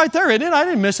 No, it's right there, isn't it? I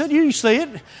didn't miss it. You see it.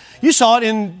 You saw it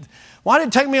in, why did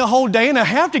it take me a whole day and a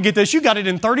half to get this? You got it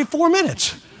in 34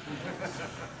 minutes.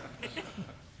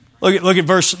 Look at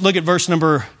verse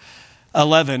number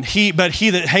 11. But he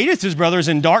that hateth his brother is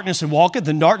in darkness and walketh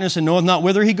in darkness and knoweth not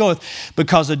whither he goeth,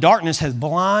 because the darkness hath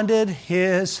blinded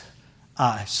his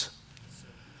eyes.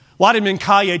 Why did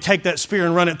Micaiah take that spear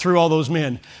and run it through all those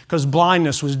men? Because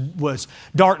darkness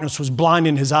was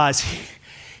blinding his eyes.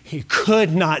 He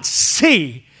could not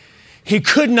see. He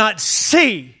could not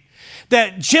see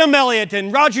that Jim Elliott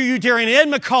and Roger Udary and Ed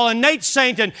McCall and Nate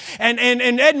Saint and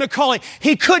Ed McCauley,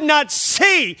 he could not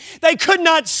see. They could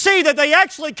not see that they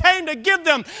actually came to give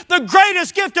them the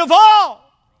greatest gift of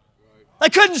all. They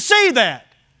couldn't see that.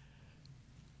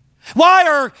 Why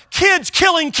are kids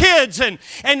killing kids and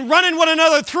running one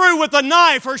another through with a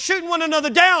knife or shooting one another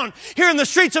down here in the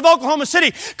streets of Oklahoma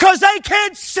City? Because they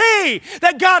can't see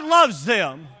that God loves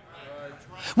them.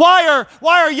 Why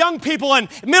are young people and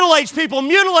middle-aged people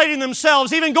mutilating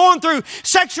themselves, even going through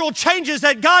sexual changes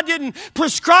that God didn't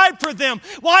prescribe for them?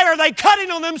 Why are they cutting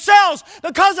on themselves?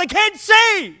 Because they can't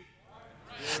see.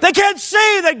 They can't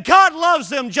see that God loves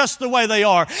them just the way they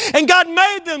are. And God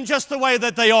made them just the way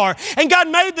that they are. And God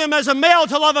made them as a male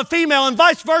to love a female and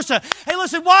vice versa. Hey,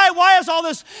 listen, why is all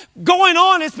this going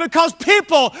on? It's because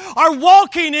people are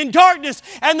walking in darkness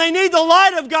and they need the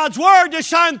light of God's word to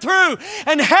shine through.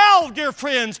 And how, dear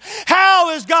friends, how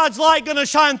is God's light going to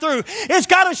shine through? It's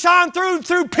got to shine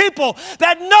through people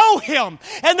that know Him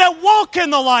and that walk in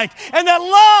the light and that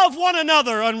love one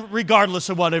another regardless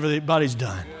of what everybody's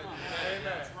done.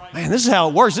 Man, this is how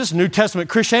it works. This is New Testament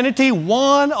Christianity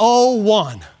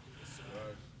 101.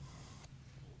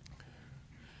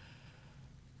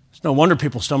 It's no wonder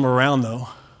people stumble around, though,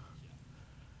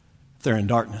 if they're in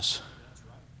darkness.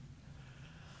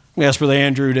 I'm going to ask Brother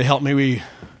Andrew to help me. We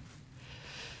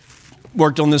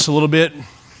worked on this a little bit.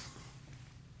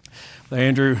 Brother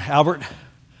Andrew Albert.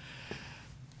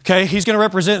 Okay, he's going to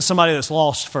represent somebody that's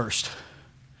lost first.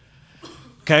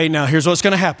 Okay, now here's what's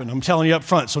going to happen. I'm telling you up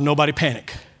front, so nobody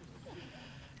panic.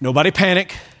 Nobody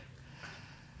panic.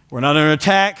 We're not under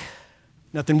attack.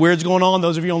 Nothing weird's going on.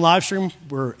 Those of you on live stream,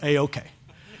 we're A-okay.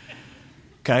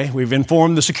 Okay, we've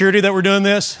informed the security that we're doing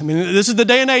this. I mean, this is the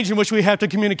day and age in which we have to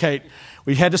communicate.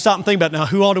 We had to stop and think about, now,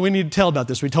 who all do we need to tell about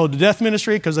this? We told the deaf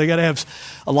ministry because they got to have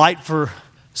a light for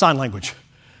sign language.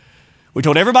 We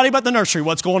told everybody about the nursery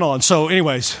what's going on. So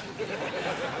anyways.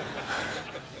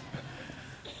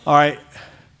 All right.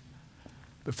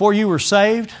 Before you were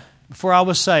saved, before I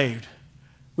was saved,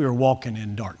 we were walking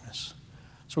in darkness.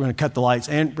 So we're going to cut the lights.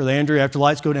 And Brother Andrew, after the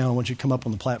lights go down, I want you to come up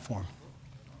on the platform.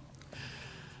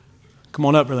 Come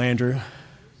on up, Brother Andrew.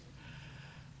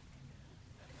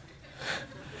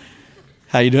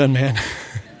 How you doing, man?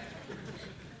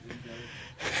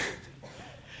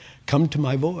 Come to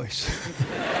my voice.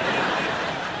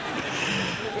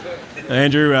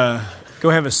 Andrew, go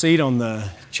have a seat on the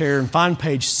chair and find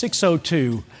page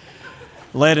 602,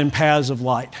 Led in Paths of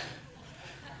Light.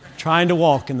 Trying to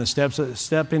walk in the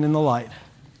stepping in the light.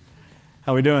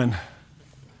 How we doing?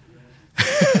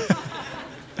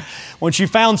 Once you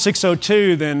found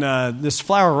 602, then this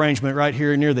flower arrangement right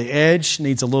here near the edge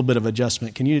needs a little bit of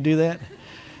adjustment. Can you do that?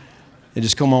 And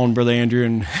just come on, Brother Andrew.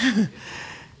 And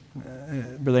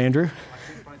Brother Andrew?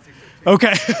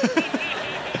 Okay.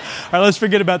 All right, let's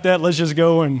forget about that. Let's just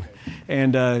go and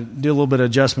do a little bit of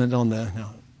adjustment on the... No,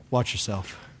 watch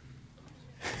yourself.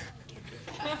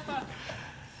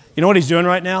 You know what he's doing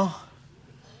right now?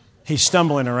 He's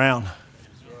stumbling around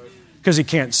because he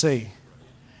can't see.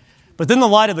 But then the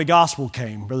light of the gospel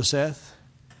came, Brother Seth.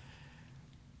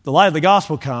 The light of the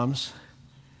gospel comes.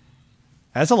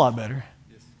 That's a lot better.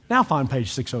 Now find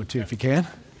page 602 if you can.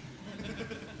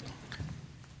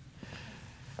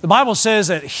 The Bible says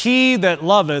that he that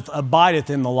loveth abideth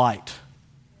in the light.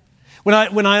 When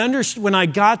I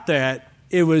got that,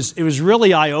 it was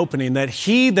really eye-opening that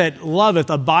he that loveth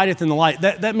abideth in the light.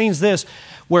 That means this,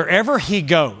 wherever he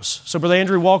goes. So Brother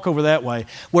Andrew, walk over that way.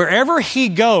 Wherever he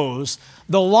goes,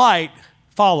 the light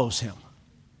follows him.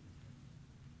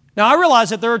 Now, I realize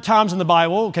that there are times in the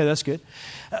Bible, okay, that's good.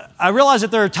 I realize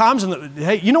that there are times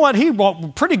hey, you know what? He walked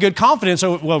with pretty good confidence,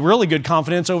 really good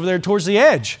confidence over there towards the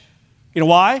edge. You know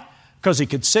why? Because he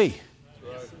could see.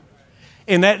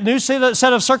 In that new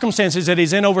set of circumstances that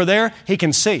he's in over there, he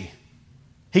can see.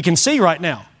 He can see right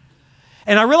now.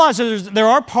 And I realize that there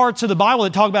are parts of the Bible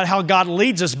that talk about how God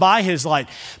leads us by His light.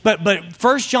 But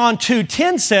 1 John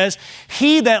 2:10 says,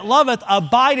 he that loveth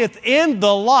abideth in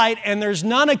the light, and there's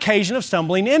none occasion of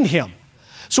stumbling in him.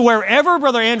 So wherever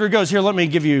Brother Andrew goes, here, let me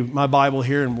give you my Bible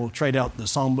here, and we'll trade out the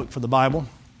songbook for the Bible.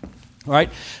 All right?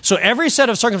 So every set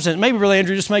of circumstances, maybe Brother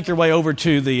Andrew, just make your way over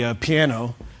to the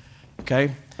piano.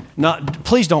 Okay?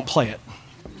 Please don't play it.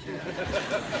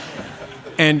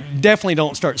 And definitely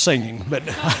don't start singing, but...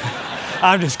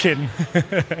 I'm just kidding.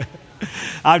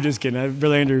 I'm just kidding.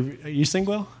 Brother Andrew, you sing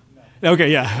well? No.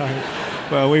 Okay, yeah. All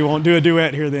right. Well, we won't do a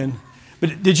duet here then.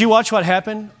 But did you watch what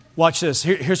happened? Watch this.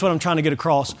 Here's what I'm trying to get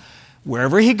across.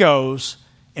 Wherever he goes,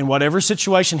 in whatever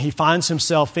situation he finds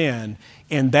himself in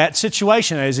that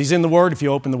situation, as he's in the Word, if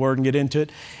you open the Word and get into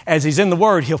it, as he's in the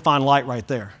Word, he'll find light right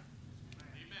there.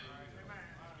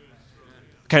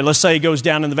 Okay, let's say he goes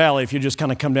down in the valley, if you just kind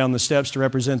of come down the steps to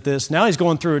represent this. Now he's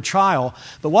going through a trial,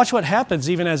 but watch what happens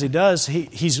even as he does.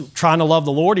 He's trying to love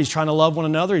the Lord. He's trying to love one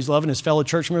another. He's loving his fellow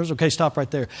church members. Okay, stop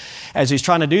right there. As he's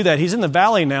trying to do that, he's in the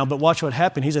valley now, but watch what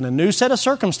happened. He's in a new set of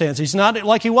circumstances. He's not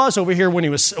like he was over here when he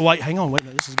was, hang on, wait a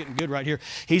minute, this is getting good right here.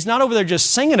 He's not over there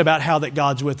just singing about how that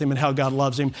God's with him and how God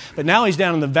loves him, but now he's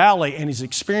down in the valley and he's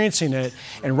experiencing it.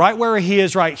 And right where he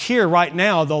is right here, right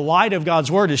now, the light of God's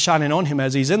Word is shining on him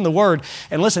as he's in the Word.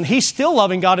 And listen, he's still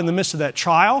loving God in the midst of that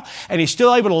trial, and he's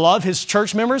still able to love his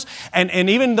church members. And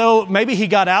even though maybe he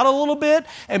got out a little bit,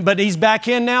 but he's back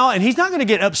in now, and he's not going to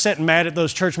get upset and mad at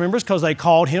those church members because they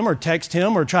called him or text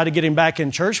him or try to get him back in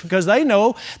church, because they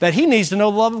know that he needs to know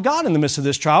the love of God in the midst of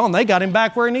this trial, and they got him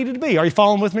back where he needed to be. Are you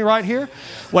following with me right here?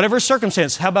 Whatever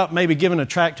circumstance, how about maybe giving a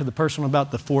tract to the person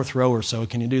about the fourth row or so?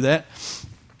 Can you do that?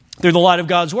 Through the light of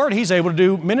God's Word, he's able to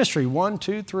do ministry 1,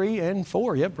 2, 3, and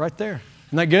 4. Yep, right there.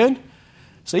 Isn't that good?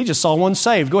 So he just saw one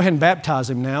saved. Go ahead and baptize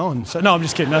him now. And so, no, I'm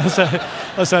just kidding. Let's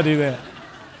not do that.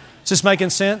 Is this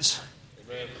making sense?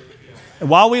 Amen. And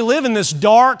while we live in this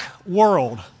dark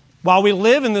world, while we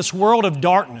live in this world of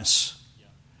darkness,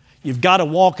 you've got to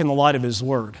walk in the light of His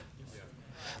Word.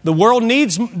 The world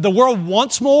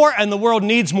wants more, and the world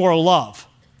needs more love.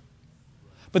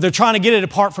 But they're trying to get it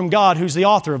apart from God, who's the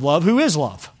author of love, who is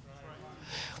love.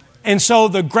 And so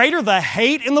the greater the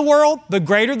hate in the world, the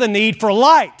greater the need for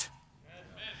light.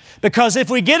 Because if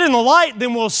we get in the light,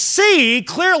 then we'll see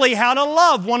clearly how to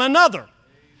love one another.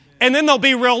 And then there'll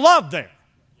be real love there.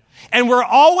 And we're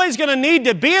always going to need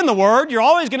to be in the Word. You're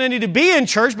always going to need to be in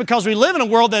church because we live in a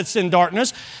world that's in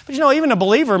darkness. But you know, even a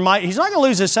believer he's not going to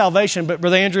lose his salvation. But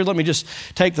Brother Andrew, let me just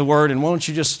take the Word, and why don't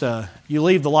you just, you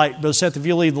leave the light. Brother Seth, if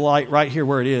you leave the light right here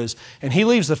where it is, and he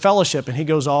leaves the fellowship and he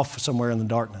goes off somewhere in the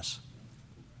darkness.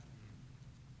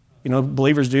 You know,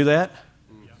 believers do that.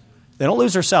 They don't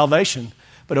lose their salvation.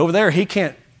 But over there, he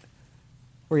can't.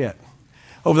 Where you at?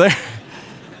 Over there,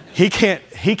 he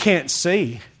can't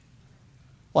see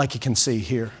like he can see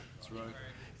here. That's right.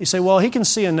 You say, well, he can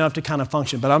see enough to kind of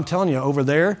function. But I'm telling you, over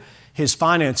there, his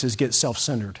finances get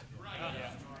self-centered.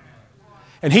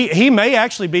 And he may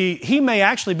actually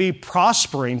be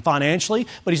prospering financially,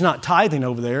 but he's not tithing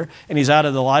over there, and he's out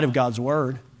of the light of God's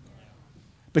Word.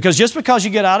 Because just because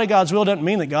you get out of God's will doesn't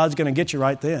mean that God's going to get you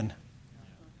right then.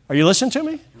 Are you listening to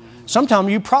me?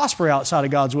 Sometimes you prosper outside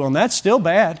of God's will, and that's still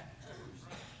bad.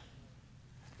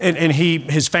 And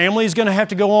his family is going to have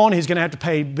to go on. He's going to have to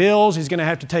pay bills. He's going to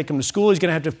have to take them to school. He's going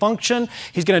to have to function.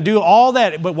 He's going to do all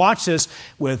that. But watch this.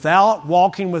 Without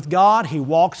walking with God, he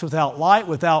walks without light.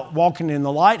 Without walking in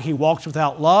the light, he walks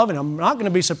without love. And I'm not going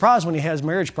to be surprised when he has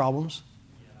marriage problems.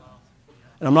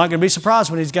 And I'm not going to be surprised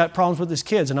when he's got problems with his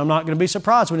kids. And I'm not going to be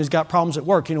surprised when he's got problems at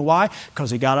work. You know why? Because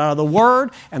he got out of the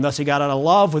Word, and thus he got out of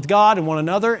love with God and one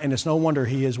another, and it's no wonder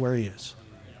he is where he is.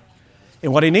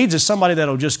 And what he needs is somebody that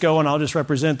will just go, and I'll just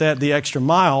represent that, the extra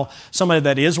mile, somebody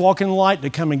that is walking in the light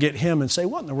to come and get him and say,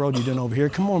 what in the world are you doing over here?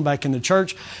 Come on back in the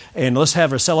church, and let's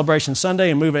have a celebration Sunday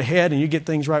and move ahead, and you get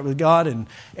things right with God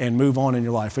and move on in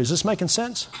your life. Is this making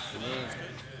sense?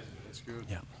 That's good.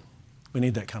 Yeah. We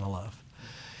need that kind of love.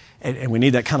 And we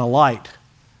need that kind of light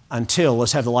until,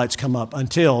 let's have the lights come up,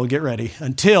 until, get ready,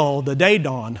 until the day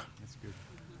dawn. That's good.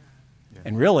 Yeah.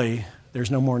 And really, there's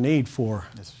no more need for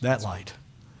that light.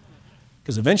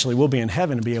 Because eventually we'll be in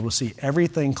heaven and be able to see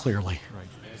everything clearly. Right.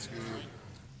 That's good.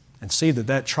 And see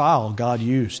that trial God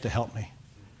used to help me.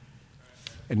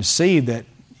 And see that,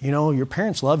 your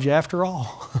parents loved you after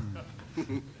all.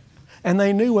 And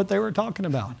they knew what they were talking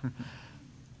about.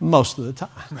 Most of the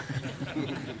time.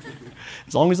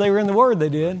 As long as they were in the Word, they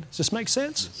did. Does this make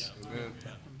sense? Amen.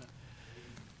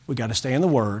 We've got to stay in the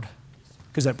Word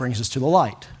because that brings us to the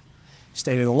light.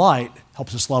 Staying in the light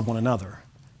helps us love one another.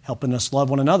 Helping us love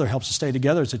one another helps us stay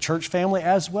together as a church family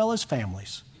as well as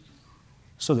families.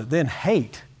 So that then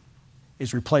hate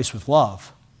is replaced with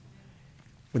love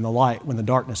when the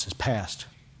darkness is past.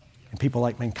 And people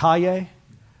like Menkaye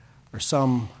or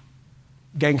some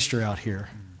gangster out here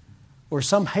or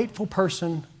some hateful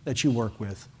person that you work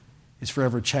with is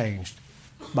forever changed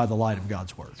by the light of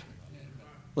God's Word.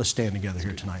 Let's stand together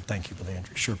here tonight. Thank you, Brother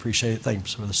Andrew. Sure appreciate it.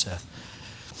 Thanks, Brother Seth.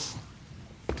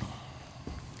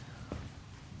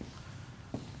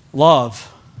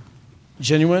 Love,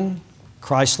 genuine,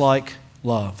 Christ-like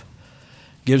love,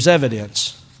 gives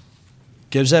evidence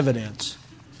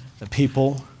that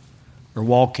people are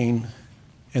walking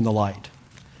in the light.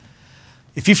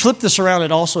 If you flip this around,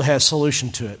 it also has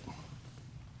solution to it.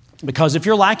 Because if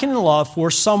you're lacking in love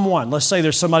for someone, let's say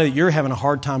there's somebody that you're having a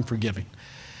hard time forgiving.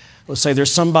 Let's say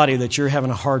there's somebody that you're having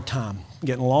a hard time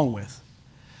getting along with.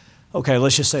 Okay,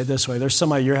 let's just say it this way. There's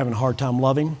somebody you're having a hard time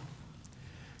loving.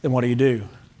 Then what do?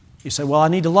 You say, well, I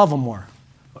need to love them more.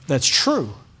 That's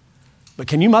true. But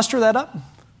can you muster that up?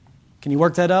 Can you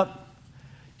work that up?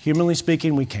 Humanly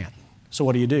speaking, we can't. So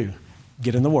what do?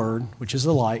 Get in the Word, which is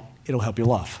the light. It'll help you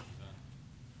love.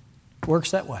 It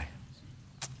works that way.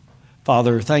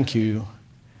 Father, thank you.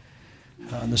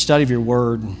 In the study of your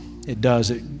Word, it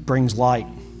brings light.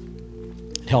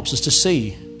 It helps us to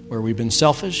see where we've been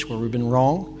selfish, where we've been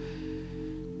wrong,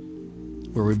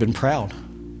 where we've been proud.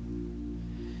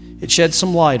 It sheds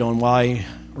some light on why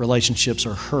relationships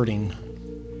are hurting.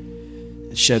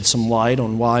 It sheds some light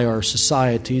on why our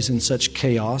society is in such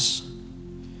chaos.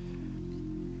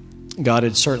 God,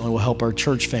 it certainly will help our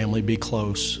church family be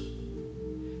close.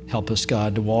 Help us,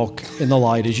 God, to walk in the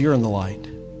light as you're in the light.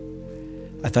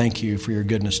 I thank you for your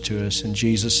goodness to us. In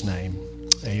Jesus' name,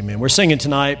 amen. We're singing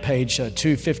tonight, page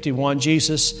 251,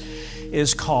 Jesus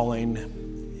is Calling.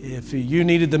 If you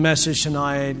needed the message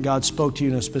tonight, God spoke to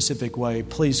you in a specific way,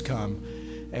 please come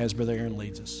as Brother Aaron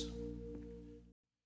leads us.